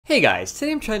Hey guys,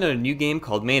 today I'm trying out a new game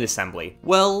called Main Assembly.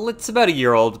 Well, it's about a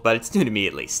year old, but it's new to me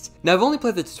at least. Now I've only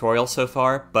played the tutorial so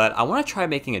far, but I want to try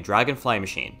making a Dragonfly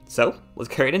machine. So, let's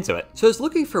get right into it. So I was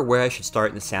looking for where I should start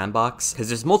in the sandbox, because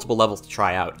there's multiple levels to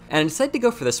try out, and I decided to go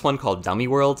for this one called Dummy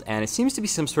World, and it seems to be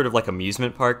some sort of like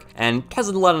amusement park, and has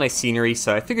a lot of nice scenery,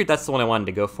 so I figured that's the one I wanted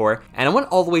to go for. And I went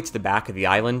all the way to the back of the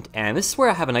island, and this is where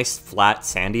I have a nice flat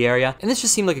sandy area, and this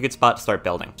just seemed like a good spot to start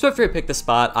building. So after I picked the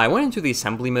spot, I went into the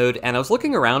assembly mode, and I was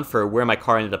looking around for where my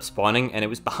car ended up spawning, and it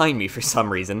was behind me for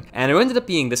some reason. And it ended up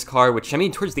being this car, which I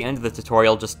mean towards the end of the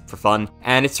tutorial just for fun,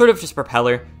 and it's sort of just a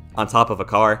propeller on top of a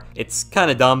car. It's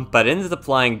kind of dumb, but it ended up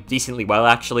flying decently well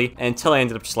actually, until I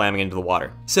ended up slamming into the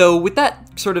water. So with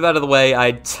that sort of out of the way,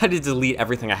 I decided to delete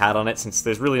everything I had on it since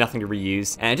there's really nothing to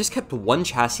reuse, and I just kept one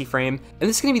chassis frame, and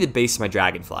this is going to be the base of my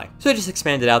Dragonfly. So I just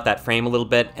expanded out that frame a little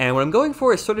bit, and what I'm going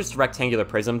for is sort of just a rectangular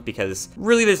prism because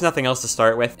really there's nothing else to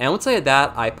start with. And once I had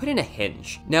that, I put in a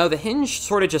hinge. Now the hinge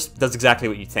sort of just does exactly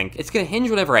what you think. It's going to hinge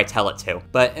whenever I tell it to,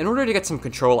 but in order to get some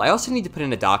control, I also need to put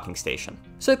in a docking station.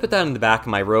 So I put that in the back of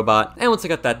my robot, and once I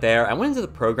got that there, I went into the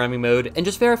programming mode and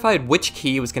just verified which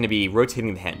key was going to be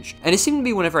rotating the hinge. And it seemed to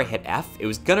be whenever I hit F, it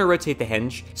was going to rotate the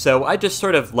hinge, so I just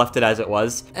sort of left it as it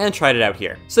was and tried it out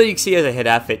here. So you can see as I hit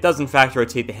F, it does in fact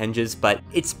rotate the hinges, but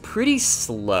it's pretty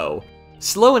slow.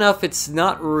 Slow enough, it's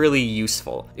not really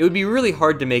useful. It would be really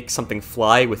hard to make something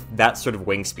fly with that sort of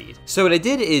wing speed. So what I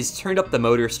did is turned up the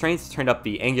motor strength, turned up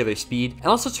the angular speed, and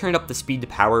also turned up the speed to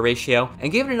power ratio,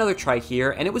 and gave it another try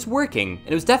here, and it was working. And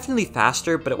it was definitely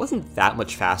faster, but it wasn't that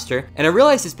much faster. And I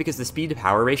realized it's because the speed to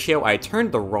power ratio I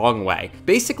turned the wrong way.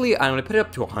 Basically, I'm gonna put it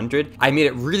up to 100. I made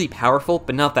it really powerful,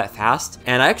 but not that fast.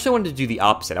 And I actually wanted to do the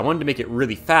opposite. I wanted to make it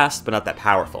really fast, but not that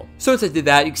powerful. So once I did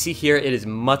that, you can see here, it is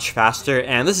much faster,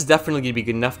 and this is definitely be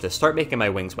good enough to start making my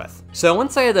wings with. So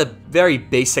once I had a very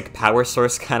basic power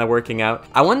source kind of working out,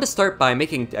 I wanted to start by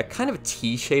making a kind of a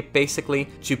T shape basically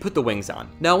to put the wings on.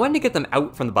 Now I wanted to get them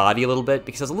out from the body a little bit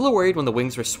because I was a little worried when the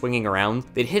wings were swinging around,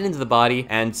 they'd hit into the body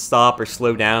and stop or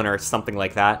slow down or something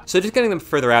like that. So just getting them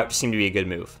further out just seemed to be a good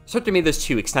move. So after I made those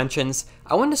two extensions,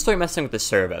 I wanted to start messing with the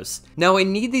servos. Now I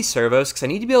need these servos because I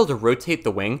need to be able to rotate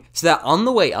the wing so that on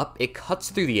the way up, it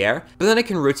cuts through the air, but then I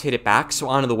can rotate it back so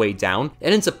on the way down,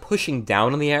 it ends up pushing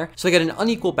down on the air, so I get an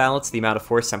unequal balance of the amount of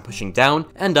force I'm pushing down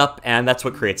and up, and that's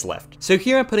what creates lift. So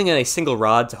here I'm putting in a single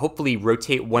rod to hopefully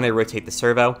rotate when I rotate the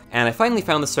servo, and I finally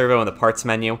found the servo in the parts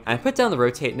menu, and I put down the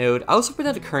rotate node. I also put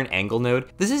down the current angle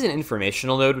node. This is an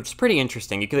informational node, which is pretty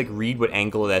interesting. You can like read what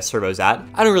angle that servo's at.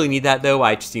 I don't really need that though,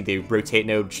 I just need the rotate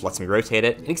node, which lets me rotate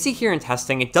it. And you can see here in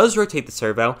testing, it does rotate the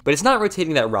servo, but it's not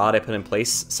rotating that rod I put in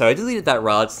place, so I deleted that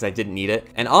rod since I didn't need it.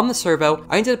 And on the servo,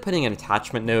 I ended up putting an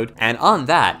attachment node, and on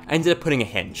that, I ended up putting a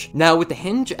hinge. Now with the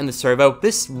hinge and the servo,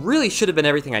 this really should have been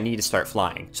everything I need to start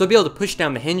flying. So I'll be able to push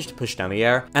down the hinge to push down the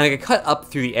air, and I can cut up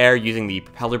through the air using the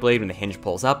propeller blade when the hinge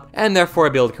pulls up, and therefore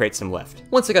I'll be able to create some lift.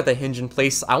 Once I got the hinge in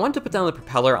place, I wanted to put down the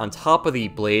propeller on top of the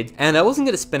blade, and I wasn't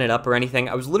going to spin it up or anything.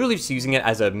 I was literally just using it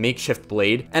as a makeshift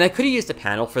blade, and I could have used a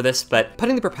panel for this, but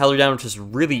putting the propeller down was just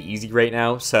really easy right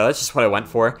now, so that's just what I went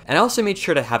for. And I also made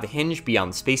sure to have the hinge be on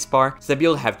the spacebar, so I'd be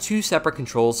able to have two separate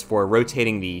controls for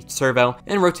rotating the servo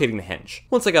and rotating the hinge.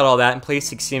 Once I got all that in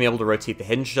place, you can see I'm able to rotate the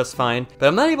hinge just fine, but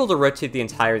I'm not able to rotate the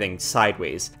entire thing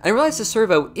sideways. And I realized the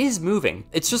servo is moving.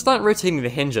 It's just not rotating the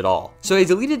hinge at all. So I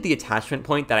deleted the attachment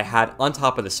point that I had on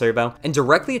top of the servo and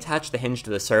directly attached the hinge to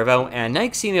the servo, and now you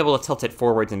can see I'm able to tilt it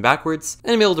forwards and backwards,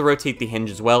 and I'm able to rotate the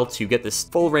hinge as well to get this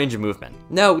full range of movement.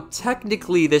 Now,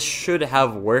 technically this should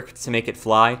have worked to make it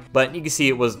fly, but you can see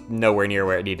it was nowhere near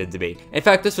where it needed to be. In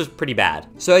fact, this was pretty bad.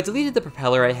 So I deleted the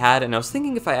propeller I had, and I was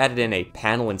thinking if I added in a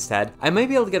panel instead, I might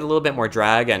be able to get a little bit more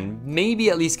drag and maybe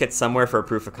at least get somewhere for a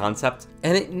proof of concept.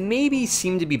 And it maybe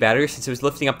seemed to be better since it was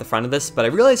lifting up the front of this, but I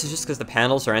realized it's just because the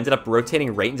panels ended up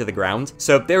rotating right into the ground,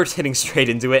 so they were just hitting straight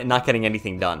into it and not getting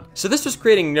anything done. So this was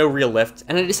creating no real lift,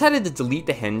 and I decided to delete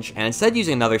the hinge and instead use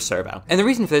another servo. And the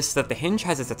reason for this is that the hinge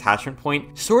has its attachment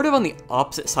point sort of on the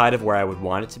opposite side of where I would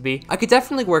want it to be. I could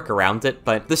definitely work around it,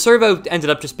 but the servo ended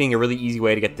up just being a really easy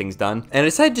way to get things done, and I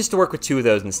decided just to work with two of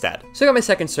those instead. So I got my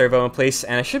second servo in place,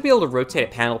 and I should be able to rotate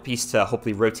a panel piece to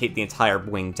hopefully rotate the entire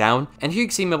wing down, and here you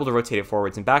can see I'm able to rotate it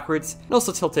forwards and backwards, and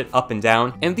also tilt it up and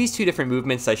down, and with these two different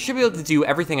movements, I should be able to do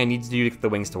everything I need to do to get the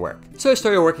wings to work. So I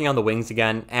started working on the wings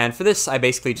again, and for this, I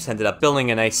basically just ended up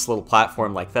building a nice little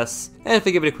platform like this, and if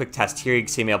I give it a quick test here, you can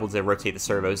see I'm able to rotate the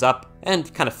servos up,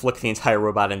 and kind of flick the entire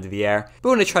robot into the air. But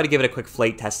when I try to give it a quick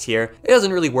flight test here, it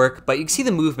doesn't really work, but you can see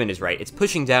the movement is right. It's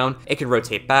pushing down, it can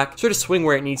rotate back, sort of swing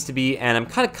where it needs to be, and I'm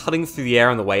kind of cutting through the air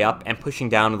on the way up and pushing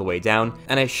down on the way down,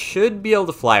 and I should be able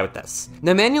to fly with this.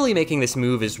 Now, manually making this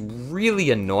move is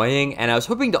really annoying, and I was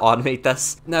hoping to automate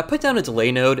this. Now, I put down a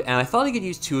delay node, and I thought I could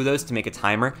use 2 of those to make a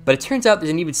timer, but it turns out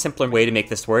there's an even simpler way to make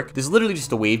this work. There's literally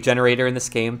just a wave generator in this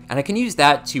game, and I can use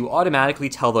that to automatically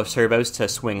tell the servos to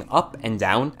swing up and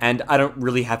down, and I don't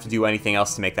really have to do anything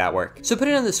else to make that work. So I put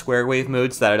it on the square wave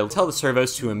mode so that it'll tell the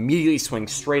servos to immediately swing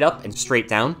straight up and straight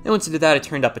down, and once it did that, it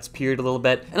turned up its period a little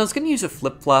bit, and I was going to use a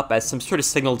flip-flop as some sort of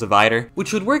signal divider,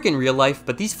 which would work in real life,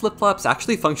 but these flip-flops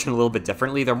actually function a little bit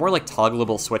differently. They're more like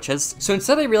toggleable switches. So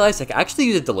instead I realized I could actually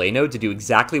use a delay node to do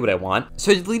exactly what I want.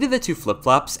 So I deleted the 2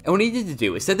 flip-flops, and what I needed to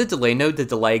do is set the delay node to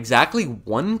delay exactly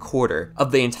 1/4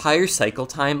 of the entire cycle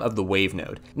time of the wave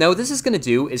node. Now what this is going to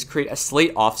do is create a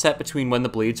slight offset between when the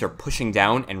blades are pushing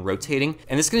down and rotating,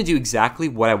 and this is going to do exactly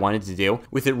what I wanted to do,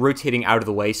 with it rotating out of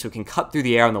the way so it can cut through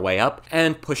the air on the way up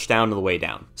and push down on the way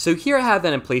down. So here I have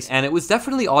that in place, and it was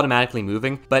definitely automatically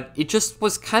moving, but it just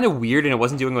was kind of weird and it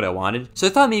wasn't doing what I wanted. So I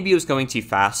thought maybe it was going too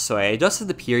fast, so I adjusted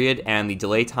the period and the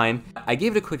delay time. I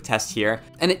gave it a quick test here,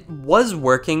 and it was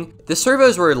working. The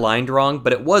servos were aligned wrong,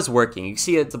 but it was working. You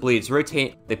see that the blades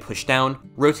rotate, they push down,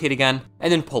 rotate again,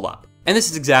 and then pull up. And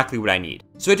this is exactly what I need.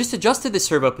 So I just adjusted the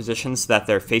servo positions so that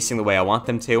they're facing the way I want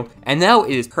them to, and now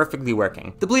it is perfectly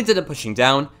working. The blades end up pushing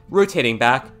down, rotating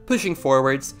back, pushing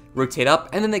forwards, rotate up,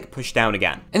 and then they can push down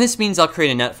again. And this means I'll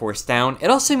create a net force down. It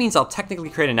also means I'll technically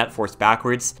create a net force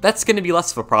backwards. That's going to be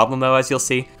less of a problem though, as you'll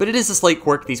see, but it is a slight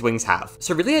quirk these wings have.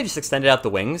 So really I just extended out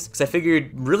the wings, because I figured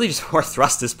really just more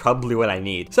thrust is probably what I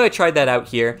need. So I tried that out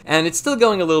here, and it's still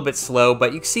going a little bit slow,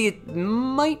 but you can see it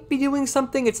might be doing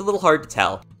something. It's a little hard to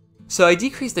tell. So I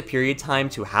decreased the period time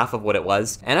to half of what it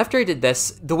was, and after I did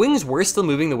this, the wings were still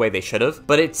moving the way they should have,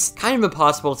 but it's kind of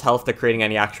impossible to tell if they're creating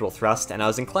any actual thrust, and I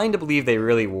was inclined to believe they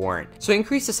really weren't. So I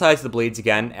increased the size of the blades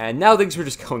again, and now things were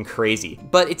just going crazy,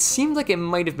 but it seemed like it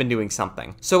might have been doing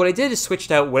something. So what I did is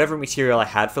switched out whatever material I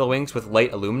had for the wings with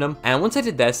light aluminum, and once I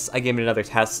did this, I gave it another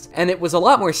test, and it was a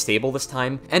lot more stable this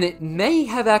time, and it may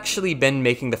have actually been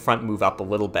making the front move up a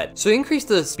little bit. So I increased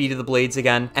the speed of the blades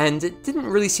again, and it didn't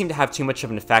really seem to have too much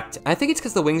of an effect. I think it's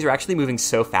because the wings are actually moving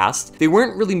so fast. They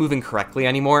weren't really moving correctly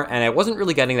anymore, and I wasn't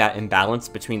really getting that imbalance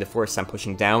between the force I'm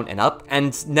pushing down and up,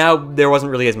 and now there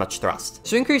wasn't really as much thrust.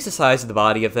 So I increased the size of the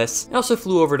body of this, and also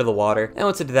flew over to the water, and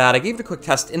once I did that, I gave it a quick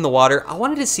test in the water. I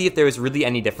wanted to see if there was really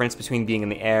any difference between being in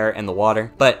the air and the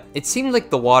water, but it seemed like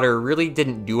the water really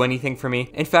didn't do anything for me.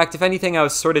 In fact, if anything, I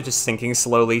was sort of just sinking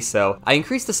slowly, so I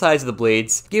increased the size of the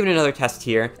blades, gave it another test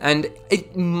here, and it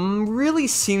really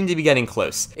seemed to be getting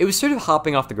close. It was sort of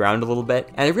hopping off the ground a little bit,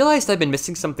 and I realized I'd been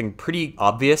missing something pretty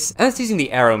obvious, and that's using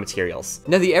the aero materials.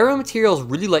 Now, the aero materials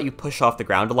really let you push off the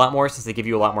ground a lot more since they give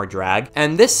you a lot more drag,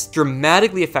 and this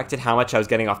dramatically affected how much I was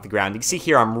getting off the ground. You can see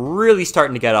here, I'm really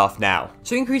starting to get off now.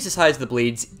 So I increased the size of the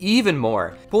blades even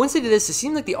more, but once I did this, it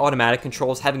seemed like the automatic control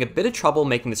was having a bit of trouble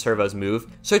making the servos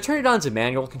move, so I turned it on to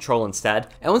manual control instead,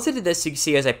 and once I did this, you can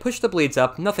see as I push the blades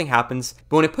up, nothing happens,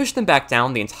 but when I push them back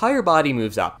down, the entire body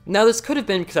moves up. Now, this could have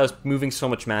been because I was moving so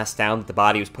much mass down that the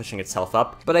body was pushing itself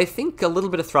up, but I think a little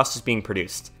bit of thrust is being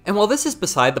produced. And while this is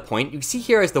beside the point, you can see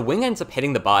here as the wing ends up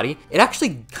hitting the body, it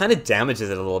actually kind of damages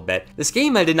it a little bit. This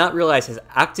game I did not realize has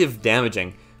active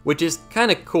damaging, which is kind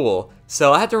of cool.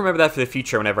 So I have to remember that for the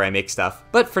future whenever I make stuff.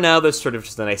 But for now, that's sort of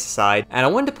just a nice aside, and I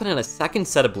wanted to put in a second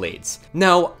set of blades.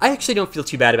 Now, I actually don't feel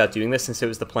too bad about doing this since it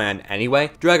was the plan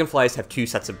anyway. Dragonflies have 2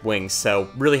 sets of wings, so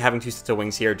really having 2 sets of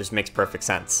wings here just makes perfect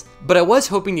sense. But I was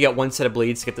hoping to get 1 set of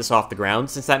blades to get this off the ground,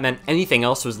 since that meant anything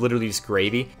else was literally just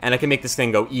gravy, and I could make this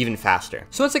thing go even faster.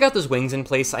 So once I got those wings in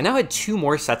place, I now had 2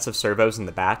 more sets of servos in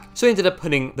the back, so I ended up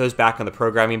putting those back on the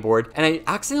programming board, and I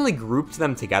accidentally grouped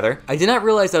them together. I did not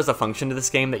realize that was a function to this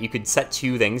game that you could set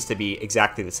 2 things to be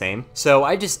exactly the same, so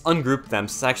I just ungrouped them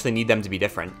since I actually need them to be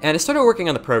different, and I started working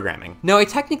on the programming. Now, I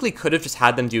technically could have just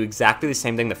had them do exactly the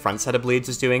same thing the front set of blades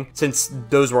was doing, since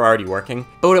those were already working,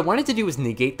 but what I wanted to do was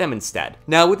negate them instead.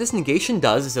 Now, what this negation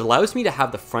does is it allows me to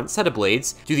have the front set of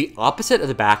blades do the opposite of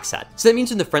the back set. So that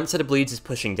means when the front set of blades is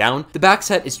pushing down, the back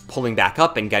set is pulling back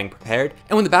up and getting prepared,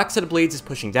 and when the back set of blades is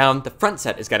pushing down, the front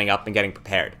set is getting up and getting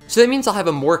prepared. So that means I'll have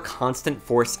a more constant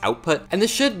force output, and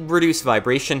this should reduce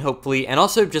vibration, hopefully, and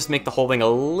also just make the whole thing a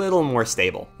little more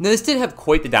stable. Now, this did have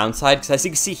quite the downside, because as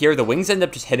you can see here, the wings end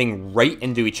up just hitting right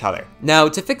into each other. Now,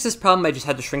 to fix this problem, I just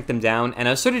had to shrink them down, and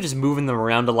I was sort of just moving them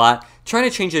around a lot, trying to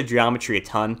change the geometry a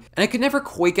ton, and I could never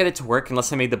quite get it to work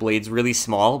unless I made the blades really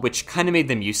small, which kind of made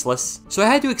them useless. So I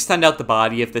had to extend out the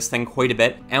body of this thing quite a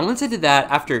bit, and once I did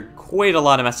that, after quite a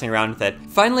lot of messing around with it,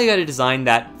 finally got a design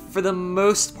that, for the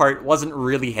most part, wasn't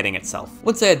really hitting itself.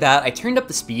 Once I had that, I turned up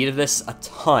the speed of this a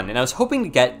ton, and I was hoping to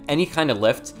get any kind of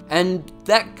lift, and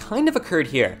that kind of occurred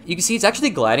here. You can see it's actually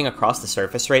gliding across the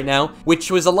surface right now,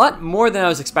 which was a lot more than I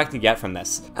was expecting to get from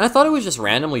this. And I thought it was just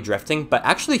randomly drifting, but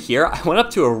actually here, I went up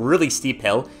to a really steep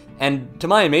hill, and to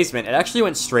my amazement, it actually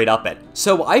went straight up it.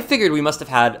 So I figured we must have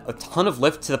had a ton of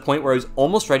lift to the point where I was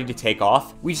almost ready to take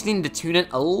off. We just needed to tune it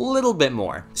a little bit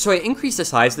more. So I increased the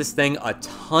size of this thing a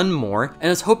ton more, and I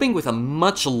was hoping with a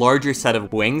much larger set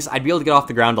of wings, I'd be able to get off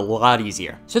the ground a lot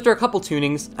easier. So after a couple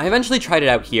tunings, I eventually tried it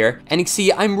out here, and you can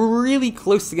see I'm really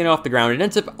close to getting off the ground. It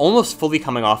ends up almost fully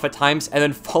coming off at times, and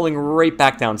then falling right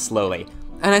back down slowly.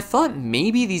 And I thought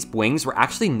maybe these wings were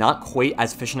actually not quite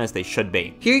as efficient as they should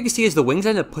be. Here you can see as the wings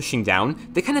end up pushing down,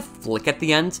 they kind of flick at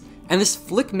the end, and this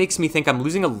flick makes me think I'm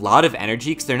losing a lot of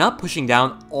energy because they're not pushing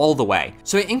down all the way.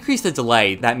 So I increased the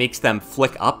delay that makes them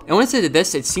flick up, and once I did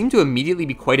this, it seemed to immediately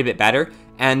be quite a bit better,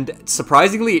 and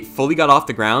surprisingly, it fully got off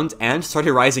the ground and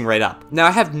started rising right up. Now,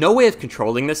 I have no way of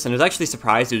controlling this, and I was actually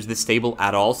surprised it was this stable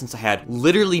at all, since I had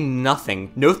literally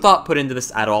nothing, no thought put into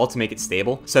this at all to make it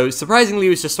stable. So surprisingly,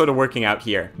 it was just sort of working out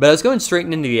here. But I was going straight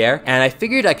into the air, and I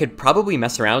figured I could probably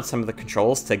mess around with some of the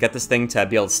controls to get this thing to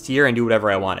be able to steer and do whatever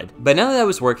I wanted. But now that that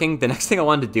was working, the next thing I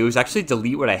wanted to do was actually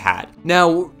delete what I had.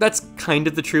 Now, that's kind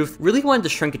of the truth. Really wanted to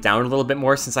shrink it down a little bit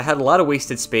more since I had a lot of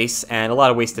wasted space and a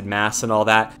lot of wasted mass and all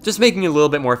that. Just making it a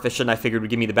little bit more efficient, I figured would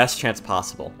give me the best chance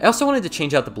possible. I also wanted to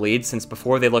change out the blades since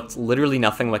before they looked literally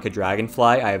nothing like a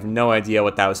Dragonfly. I have no idea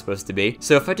what that was supposed to be.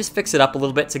 So if I just fix it up a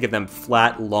little bit to give them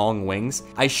flat, long wings,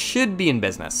 I should be in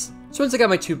business. So once I got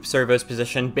my two servos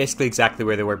positioned, basically exactly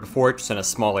where they were before, just in a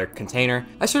smaller container,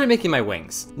 I started making my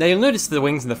wings. Now you'll notice the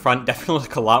wings in the front definitely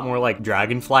look a lot more like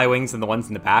Dragonfly wings than the ones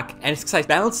in the back, and it's because I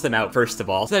balanced them out first of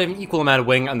all, so that I have an equal amount of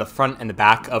wing on the front and the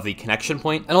back of the connection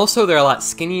point, and also they're a lot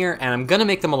skinnier, and I'm gonna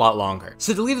make them a lot longer.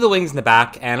 So to leave the wings in the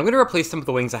back, and I'm gonna replace them with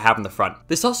the wings I have in the front.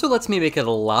 This also lets me make it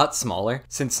a lot smaller,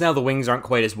 since now the wings aren't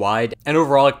quite as wide, and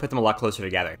overall I can put them a lot closer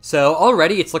together. So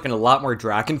already it's looking a lot more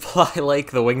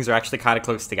Dragonfly-like, the wings are actually kind of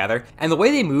close together, and the way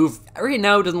they move right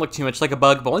now doesn't look too much like a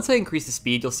bug, but once I increase the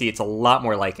speed, you'll see it's a lot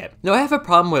more like it. Now I have a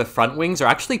problem where the front wings are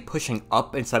actually pushing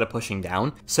up instead of pushing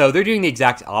down, so they're doing the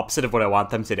exact opposite of what I want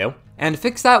them to do. And to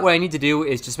fix that, what I need to do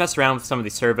is just mess around with some of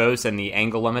the servos and the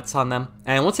angle limits on them.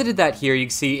 And once I did that here, you can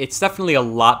see it's definitely a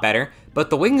lot better. But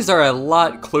the wings are a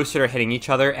lot closer to hitting each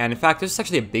other, and in fact, this is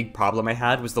actually a big problem I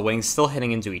had, was the wings still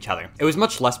hitting into each other. It was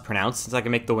much less pronounced since I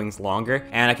could make the wings longer,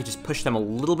 and I could just push them a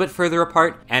little bit further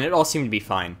apart, and it all seemed to be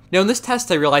fine. Now in this test,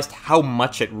 I realized how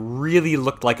much it really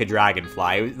looked like a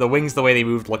Dragonfly. The wings, the way they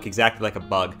moved, look exactly like a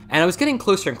bug. And I was getting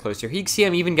closer and closer. You can see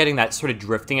I'm even getting that sort of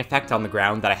drifting effect on the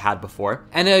ground that I had before.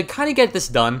 And to kind of get this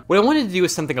done, what I wanted to do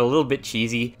was something a little bit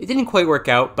cheesy. It didn't quite work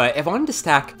out, but if I wanted to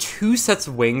stack two sets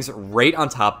of wings right on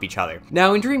top of each other.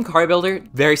 Now in Dream Car Builder,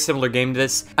 very similar game to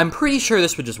this, I'm pretty sure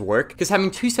this would just work, because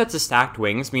having two sets of stacked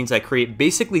wings means I create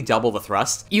basically double the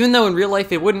thrust, even though in real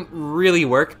life it wouldn't really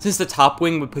work, since the top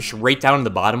wing would push right down to the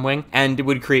bottom wing, and it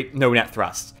would create no net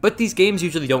thrust. But these games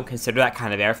usually don't consider that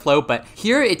kind of airflow, but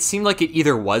here it seemed like it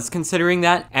either was considering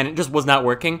that, and it just was not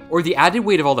working, or the added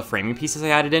weight of all the framing pieces I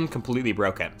added in completely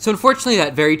broke it. So unfortunately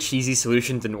that very cheesy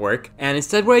solution didn't work, and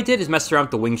instead what I did is mess around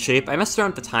with the wing shape, I messed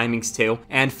around with the timings too,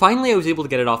 and finally I was able to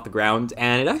get it off the ground,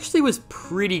 and it actually was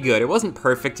pretty good. It wasn't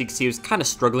perfect, you can see it was kind of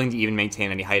struggling to even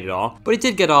maintain any height at all, but it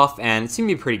did get off and it seemed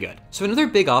to be pretty good. So another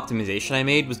big optimization I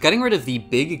made was getting rid of the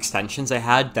big extensions I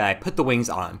had that I put the wings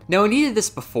on. Now I needed this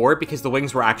before because the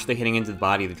wings were actually hitting into the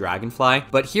body of the Dragonfly,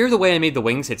 but here the way I made the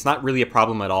wings, it's not really a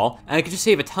problem at all, and I could just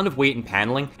save a ton of weight in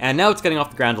paneling, and now it's getting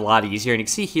off the ground a lot easier, and you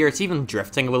can see here it's even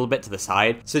drifting a little bit to the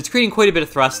side, so it's creating quite a bit of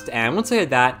thrust, and once I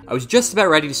had that, I was just about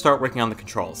ready to start working on the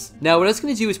controls. Now what I was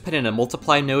going to do is put in a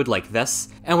multiply node like this,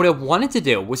 and what I wanted to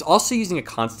do was also using a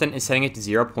constant and setting it to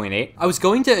 0.8. I was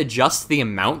going to adjust the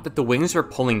amount that the wings were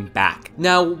pulling back.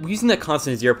 Now, using the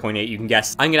constant at 0.8, you can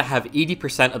guess I'm going to have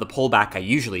 80% of the pullback I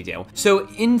usually do. So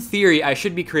in theory, I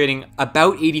should be creating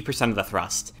about 80% of the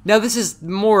thrust. Now, this is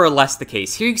more or less the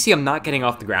case. Here you can see I'm not getting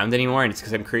off the ground anymore, and it's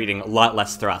because I'm creating a lot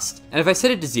less thrust. And if I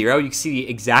set it to 0, you can see the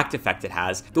exact effect it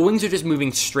has. The wings are just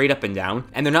moving straight up and down,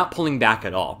 and they're not pulling back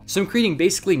at all. So I'm creating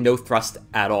basically no thrust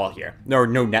at all here, or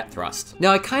no net net thrust.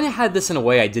 Now I kind of had this in a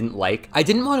way I didn't like. I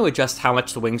didn't want to adjust how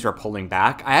much the wings were pulling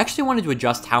back. I actually wanted to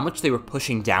adjust how much they were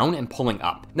pushing down and pulling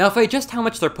up. Now if I adjust how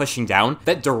much they're pushing down,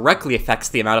 that directly affects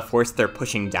the amount of force they're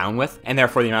pushing down with, and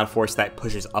therefore the amount of force that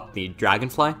pushes up the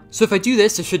Dragonfly. So if I do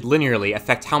this, it should linearly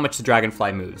affect how much the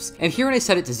Dragonfly moves. And here when I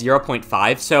set it to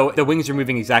 0.5, so the wings are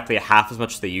moving exactly a half as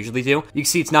much as they usually do, you can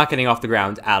see it's not getting off the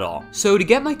ground at all. So to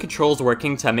get my controls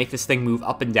working to make this thing move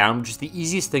up and down, which is the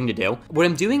easiest thing to do, what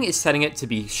I'm doing is setting it to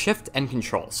be shift and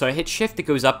control. So I hit shift, it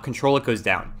goes up, control, it goes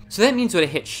down. So that means when I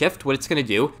hit shift, what it's going to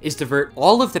do is divert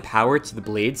all of the power to the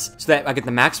blades so that I get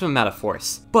the maximum amount of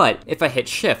force. But if I hit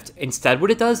shift, instead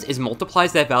what it does is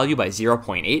multiplies that value by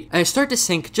 0.8, and I start to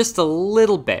sink just a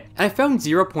little bit. And I found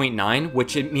 0.9,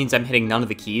 which it means I'm hitting none of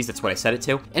the keys, that's what I set it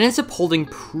to, and it ends up holding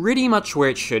pretty much where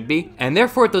it should be, and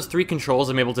therefore with those three controls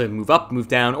I'm able to move up, move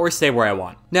down, or stay where I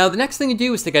want. Now the next thing to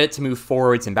do is to get it to move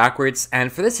forwards and backwards, and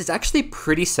for this it's actually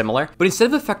pretty similar, but instead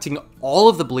of affecting all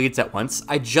of the blades at once,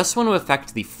 I just want to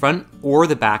affect the front or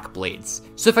the back blades.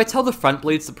 So if I tell the front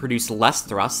blades to produce less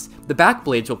thrust, the back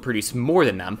blades will produce more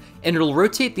than them, and it'll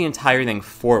rotate the entire thing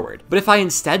forward. But if I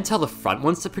instead tell the front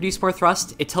ones to produce more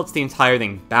thrust, it tilts the entire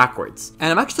thing backwards.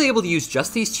 And I'm actually able to use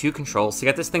just these two controls to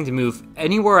get this thing to move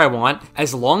anywhere I want,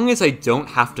 as long as I don't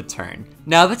have to turn.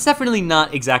 Now that's definitely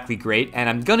not exactly great, and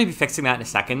I'm going to be fixing that in a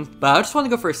second, but I just want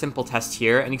to go for a simple test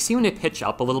here, and you can see when I pitch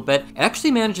up a little bit, it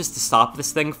actually manages to stop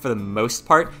this thing for the most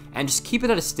part, and just keep it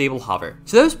at a stable hover.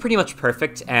 So that was pretty much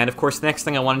perfect, and of course the next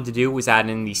thing I wanted to do was add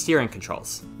in the steering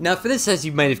controls. Now for this, as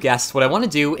you might have guessed, what I want to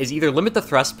do is either limit the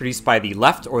thrust produced by the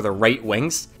left or the right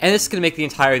wings, and this is going to make the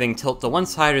entire thing tilt to one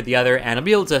side or the other, and I'll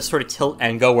be able to sort of tilt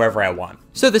and go wherever I want.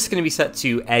 So this is going to be set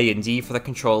to A and D for the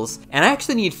controls, and I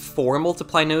actually need 4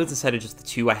 multiply nodes instead of just the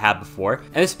 2 I had before,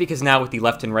 and this is because now with the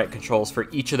left and right controls for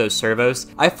each of those servos,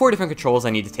 I have 4 different controls I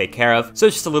need to take care of, so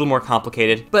it's just a little more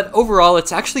complicated, but overall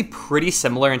it's actually pretty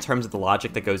similar in terms of the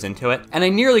logic that goes into it, and I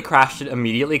nearly crashed it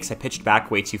immediately because I pitched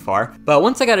back way too far, but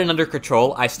once I got it under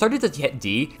control, I started to hit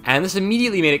D, and this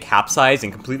immediately made it capsize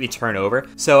and completely turn over,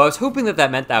 so I was hoping that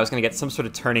that meant that I was going to get some sort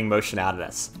of turning motion out of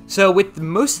this. So with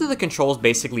most of the controls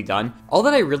basically done, all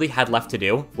that I really had left to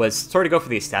do was sort of go for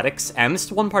the aesthetics, and this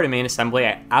is one part of main assembly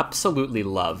I absolutely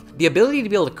love. The ability to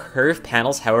be able to curve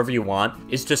panels however you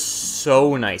want is just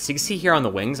so nice. You can see here on the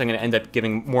wings, I'm going to end up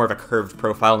giving more of a curved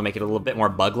profile to make it a little bit more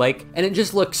bug-like, and it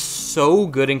just looks so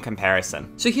good in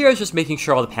comparison. So here I was just making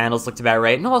sure all the panels looked about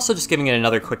right, and also just giving it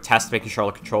another quick test, making sure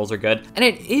all the controls are good, and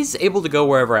it is able to go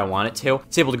wherever I want it to.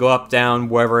 It's able to go up, down,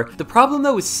 wherever. The problem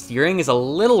though with steering is a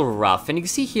little rough, and you can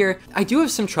see here, I do have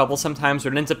some trouble sometimes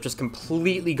where it ends up just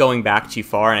completely going back too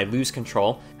far and I lose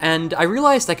control, and I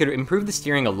realized I could improve the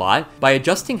steering a lot by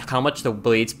adjusting how much the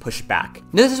blades push back.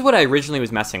 Now this is what I originally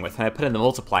was messing with when I put in the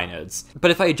multiply nodes,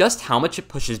 but if I adjust how much it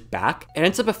pushes back, it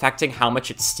ends up affecting how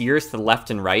much it steers to the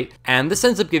left and right, and this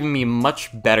ends up giving me much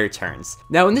better turns.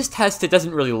 Now in this test it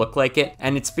doesn't really look like it,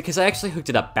 and it's because I actually hooked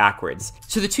it up backwards.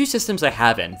 So the two systems I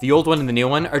have in, the old one and the new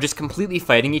one, are just completely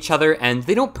fighting each other, and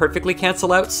they don't perfectly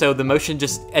cancel out, so the motion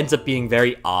just ends up being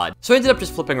very odd. So I ended up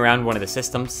just flipping around one of the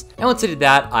systems, and once I did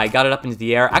that, I got it up into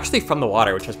the air, actually from the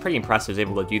water, which was pretty impressive, I was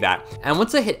able to do that. And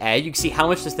once I hit A, you can see how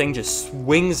much this thing just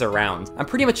swings around. I'm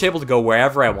pretty much able to go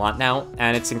wherever I want now,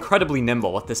 and it's incredibly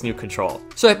nimble with this new control.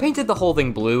 So I painted the whole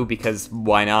thing blue because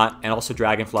why not, and also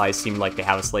dragonflies seem like they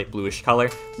have a slight bluish color.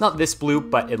 Not this blue,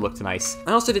 but it looked nice.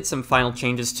 I also did some final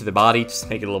changes to the body just to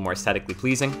make it a little more aesthetically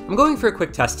pleasing. I'm going for a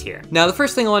quick test here. Now the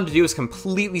first thing I wanted to do is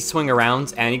completely swing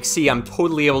around, and you can see I'm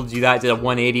totally able to do that. I did a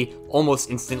 180 almost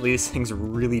instantly. This thing's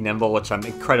really nimble, which I'm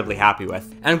incredibly happy with.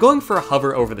 And I'm going for a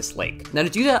hover over this lake. Now to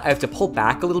do that, I have to pull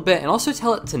back a little bit and also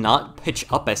tell it to not pitch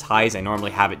up as high as I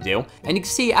normally have it do. And you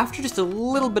can see after just a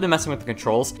little bit of messing with the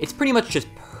controls, it's pretty much just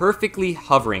perfectly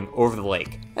hovering over the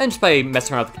lake. And just by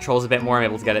messing around with the controls a bit more, I'm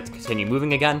able to get it to continue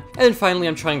moving again. And then finally,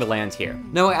 I'm trying to land here.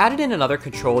 Now I added in another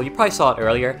control, you probably saw it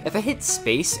earlier. If I hit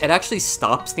space, it actually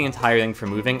stops the entire thing from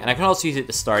moving, and I can also use it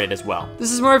to start it as well.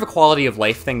 This is more of a quality of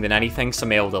life thing than anything, so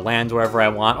I'm able to land wherever I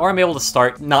want, or I'm able to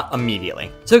start not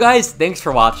immediately. So guys, thanks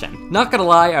for watching. Not gonna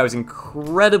lie, I was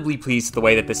incredibly pleased with the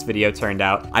way that this video turned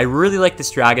out. I really like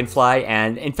this Dragonfly,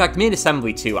 and in fact, main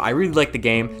assembly too. I really like the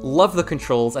game, love the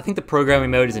controls, I think the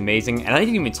programming mode is amazing, and I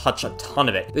didn't even touch a ton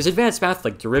of it. There's advanced math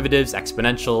like derivatives,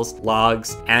 exponentials,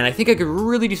 logs, and I think I could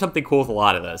really do something cool with a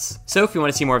lot of those. So if you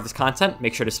want to see more of this content,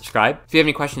 make sure to subscribe. If you have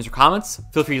any questions or comments,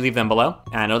 feel free to leave them below,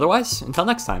 and otherwise, until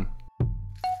next time.